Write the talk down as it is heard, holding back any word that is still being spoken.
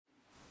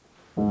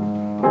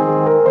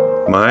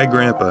My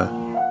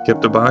grandpa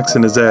kept a box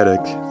in his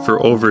attic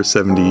for over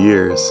 70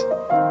 years.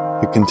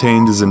 It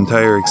contained his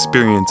entire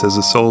experience as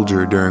a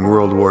soldier during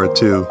World War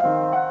II.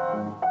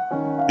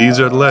 These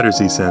are the letters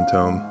he sent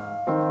home.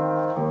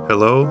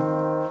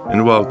 Hello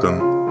and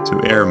welcome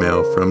to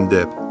Airmail from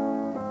Dip.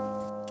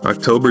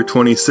 October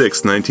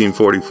 26,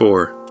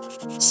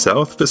 1944,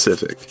 South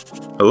Pacific.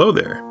 Hello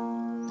there.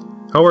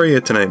 How are you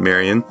tonight,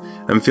 Marion?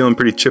 I'm feeling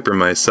pretty chipper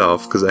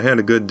myself because I had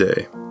a good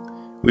day.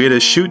 We had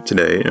a shoot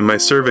today and my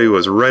survey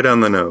was right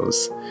on the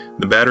nose.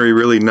 The battery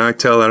really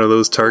knocked hell out of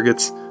those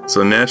targets,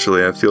 so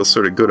naturally I feel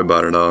sort of good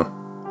about it all.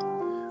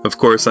 Of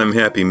course, I'm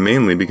happy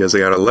mainly because I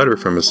got a letter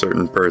from a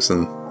certain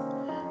person.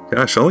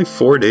 Gosh, only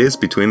 4 days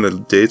between the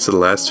dates of the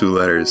last two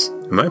letters.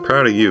 Am I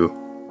proud of you?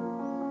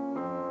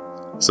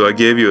 So I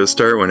gave you a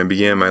start when I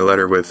began my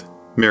letter with,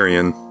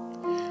 Marion.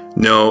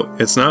 No,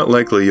 it's not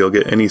likely you'll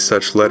get any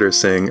such letter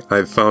saying,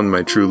 I've found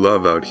my true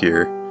love out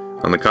here.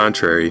 On the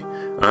contrary,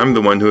 I'm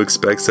the one who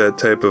expects that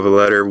type of a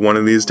letter one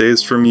of these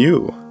days from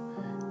you.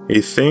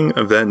 A thing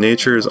of that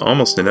nature is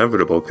almost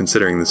inevitable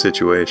considering the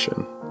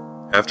situation.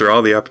 After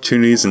all, the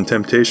opportunities and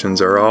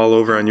temptations are all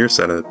over on your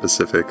side of the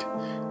Pacific.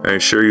 I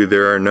assure you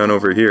there are none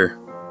over here.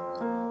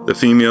 The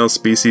female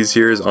species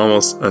here is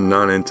almost a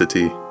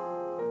non-entity.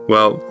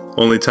 Well,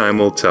 only time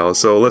will tell,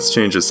 so let's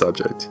change the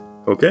subject,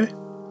 okay?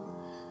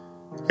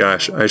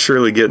 Gosh, I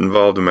surely get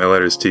involved in my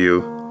letters to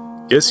you.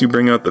 Guess you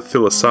bring out the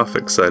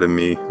philosophic side of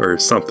me, or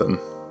something.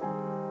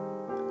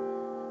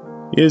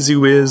 Is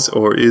you is,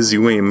 or is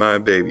you ain't my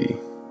baby.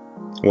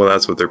 Well,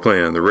 that's what they're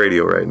playing on the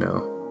radio right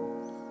now.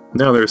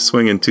 Now they're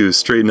swinging to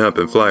Straighten Up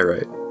and Fly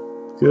Right.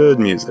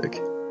 Good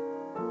music.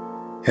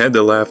 Had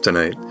to laugh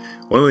tonight.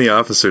 One of the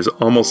officers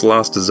almost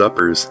lost his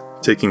uppers,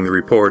 taking the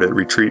report at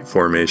retreat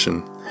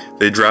formation.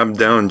 They dropped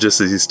down just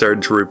as he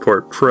started to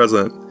report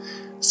present,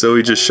 so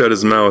he just shut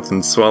his mouth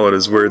and swallowed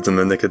his words in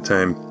the nick of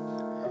time.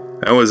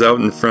 I was out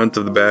in front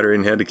of the battery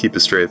and had to keep a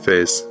straight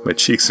face. My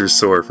cheeks are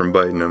sore from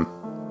biting him.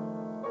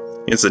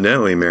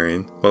 Incidentally,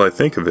 Marion, while I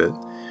think of it,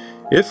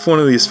 if one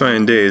of these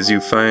fine days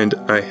you find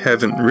I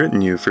haven't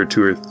written you for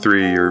 2 or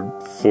 3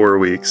 or 4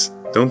 weeks,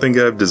 don't think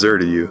I've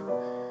deserted you.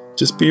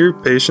 Just be your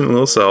patient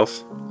little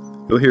self.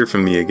 You'll hear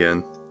from me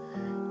again.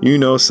 You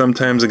know,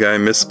 sometimes a guy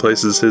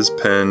misplaces his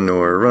pen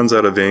or runs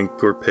out of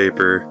ink or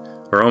paper,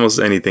 or almost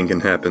anything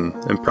can happen,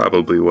 and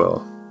probably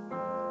will.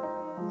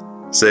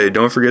 Say,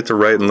 don't forget to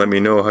write and let me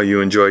know how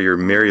you enjoy your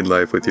married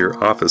life with your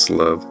office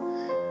love.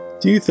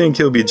 Do you think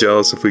he'll be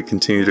jealous if we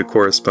continue to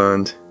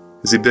correspond?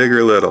 Is he big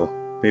or little?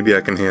 Maybe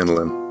I can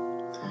handle him.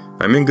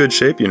 I'm in good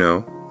shape, you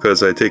know,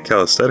 because I take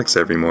calisthenics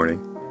every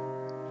morning.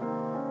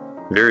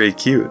 Very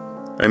cute.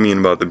 I mean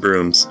about the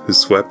brooms who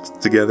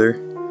swept together.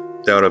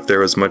 Doubt if there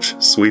was much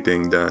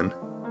sweeping done.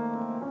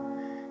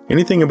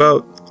 Anything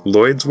about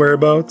Lloyd's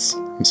whereabouts?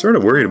 I'm sort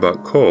of worried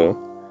about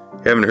Cole.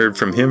 Haven't heard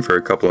from him for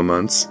a couple of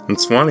months,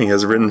 and Swanee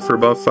has written for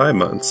about 5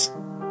 months.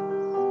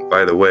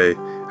 By the way,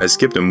 I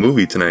skipped a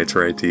movie tonight to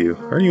write to you.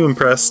 Are you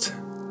impressed?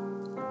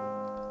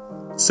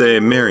 Say,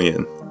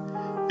 Marion,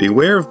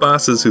 beware of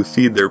bosses who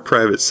feed their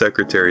private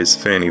secretaries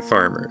fanny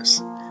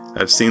farmers.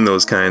 I've seen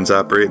those kinds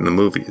operate in the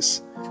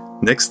movies.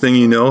 Next thing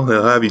you know,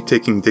 he'll have you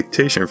taking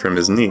dictation from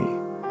his knee.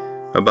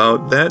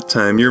 About that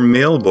time, your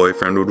male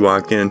boyfriend would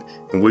walk in,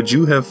 and would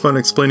you have fun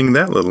explaining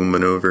that little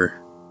maneuver?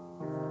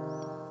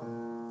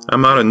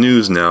 I'm out of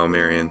news now,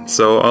 Marion,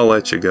 so I'll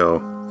let you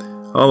go.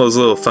 All those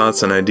little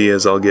thoughts and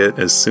ideas I'll get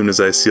as soon as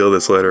I seal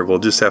this letter will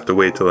just have to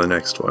wait till the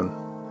next one.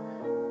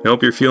 I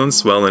hope you're feeling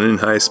swell and in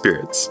high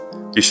spirits.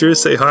 Be sure to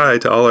say hi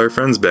to all our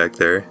friends back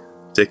there.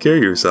 Take care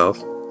of yourself.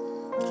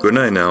 Good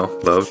night now.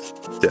 Love,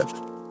 Dip.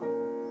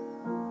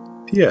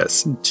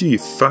 P.S. Gee,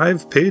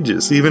 5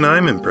 pages. Even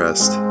I'm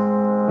impressed.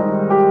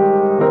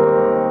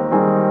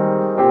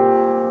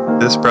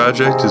 This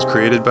project is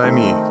created by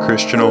me,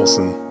 Christian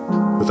Olsen,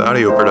 with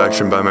audio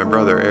production by my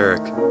brother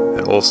Eric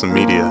at Olsen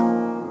Media.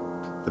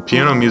 The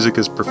piano music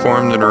is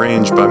performed and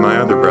arranged by my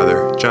other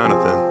brother,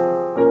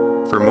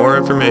 Jonathan. For more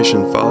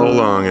information, follow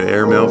along at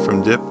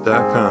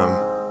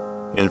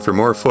airmailfromdip.com. And for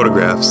more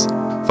photographs,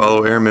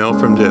 follow Airmail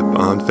from Dip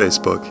on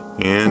Facebook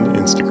and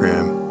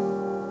Instagram.